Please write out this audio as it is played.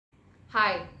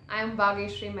Hi, I am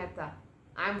Bhageshri Mehta.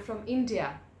 I am from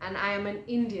India and I am an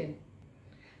Indian.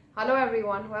 Hello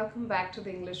everyone, welcome back to the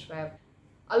English Web.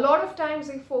 A lot of times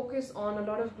we focus on a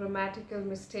lot of grammatical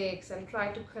mistakes and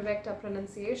try to correct our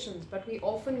pronunciations, but we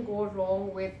often go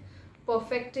wrong with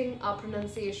perfecting our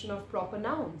pronunciation of proper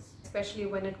nouns, especially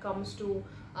when it comes to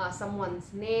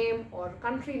someone's name or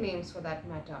country names for that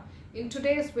matter. In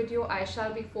today's video, I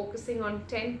shall be focusing on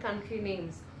 10 country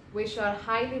names which are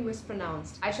highly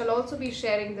mispronounced. I shall also be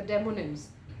sharing the demonyms.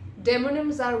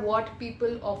 Demonyms are what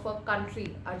people of a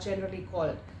country are generally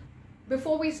called.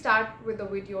 Before we start with the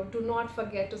video, do not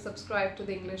forget to subscribe to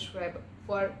the English Web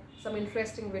for some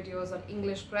interesting videos on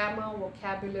English grammar,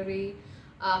 vocabulary,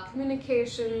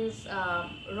 communications,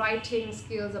 writing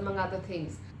skills, among other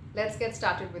things. Let's get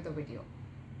started with the video.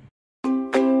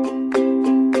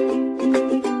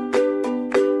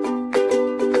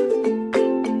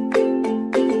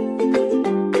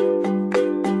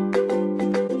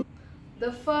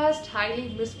 The first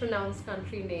highly mispronounced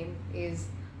country name is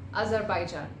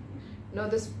Azerbaijan. Now,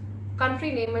 this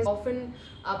country name is often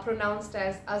pronounced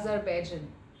as Azerbaijan.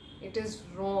 It is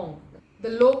wrong. The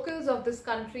locals of this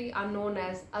country are known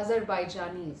as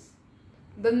Azerbaijanis.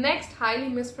 The next highly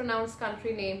mispronounced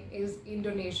country name is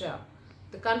Indonesia.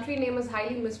 The country name is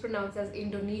highly mispronounced as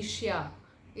Indonesia.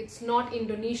 It's not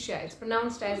Indonesia, it's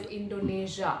pronounced as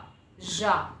Indonesia.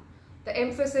 Ja. The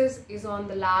emphasis is on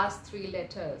the last three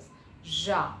letters.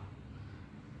 Ja.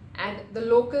 And the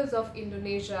locals of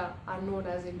Indonesia are known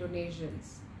as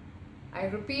Indonesians. I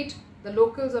repeat, the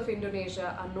locals of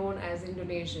Indonesia are known as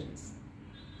Indonesians.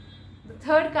 The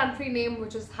third country name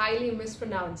which is highly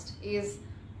mispronounced is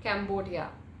Cambodia.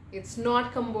 It's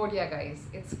not Cambodia, guys.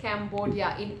 It's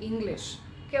Cambodia in English.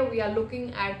 Okay, we are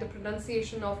looking at the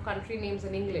pronunciation of country names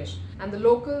in English, and the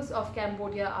locals of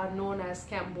Cambodia are known as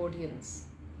Cambodians.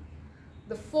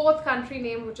 The fourth country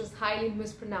name which is highly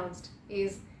mispronounced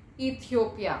is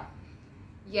Ethiopia.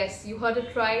 Yes, you heard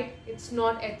it right. It's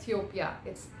not Ethiopia,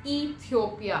 it's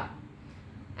Ethiopia.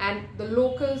 And the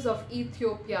locals of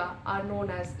Ethiopia are known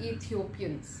as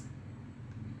Ethiopians.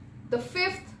 The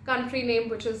fifth country name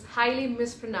which is highly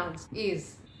mispronounced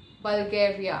is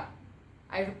Bulgaria.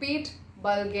 I repeat,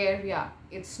 Bulgaria.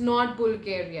 It's not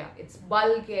Bulgaria, it's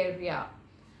Bulgaria.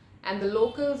 And the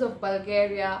locals of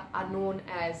Bulgaria are known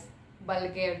as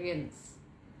Bulgarians.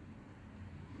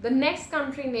 The next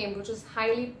country name which is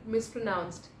highly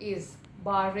mispronounced is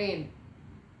Bahrain.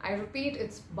 I repeat,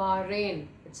 it's Bahrain.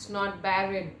 It's not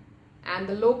Bahrain. And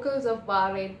the locals of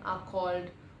Bahrain are called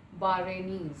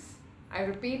Bahrainis. I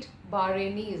repeat,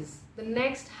 Bahrainis. The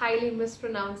next highly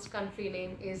mispronounced country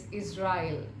name is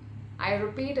Israel. I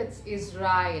repeat, it's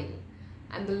Israel.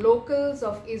 And the locals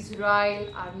of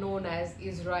Israel are known as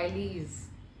Israelis.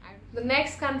 The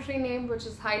next country name which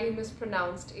is highly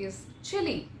mispronounced is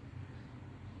Chile.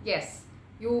 Yes,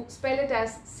 you spell it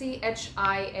as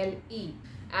C-H-I-L-E.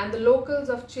 And the locals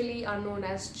of Chile are known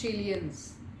as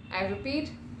Chileans. I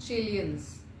repeat,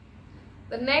 Chileans.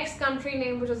 The next country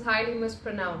name which is highly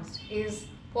mispronounced is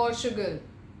Portugal.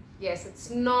 Yes, it's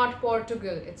not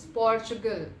Portugal, it's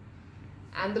Portugal.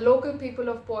 And the local people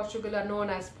of Portugal are known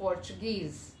as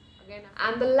Portuguese. Again,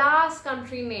 and the last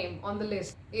country name on the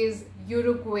list is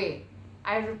Uruguay.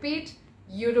 I repeat,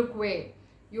 Uruguay.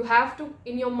 You have to,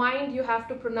 in your mind, you have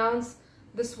to pronounce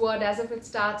this word as if it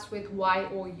starts with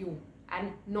Y-O-U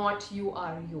and not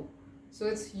U-R-U. So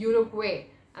it's Uruguay.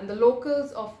 And the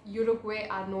locals of Uruguay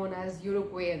are known as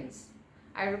Uruguayans.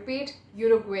 I repeat,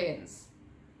 Uruguayans.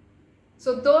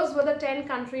 So those were the 10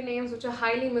 country names which are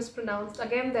highly mispronounced.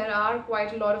 Again, there are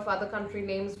quite a lot of other country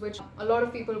names which a lot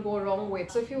of people go wrong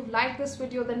with. So if you've liked this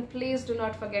video, then please do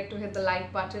not forget to hit the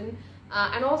like button.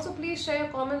 And also please share your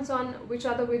comments on which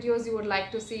other videos you would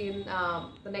like to see in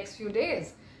the next few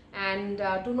days. And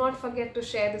do not forget to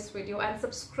share this video and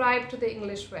subscribe to the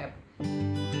English Web.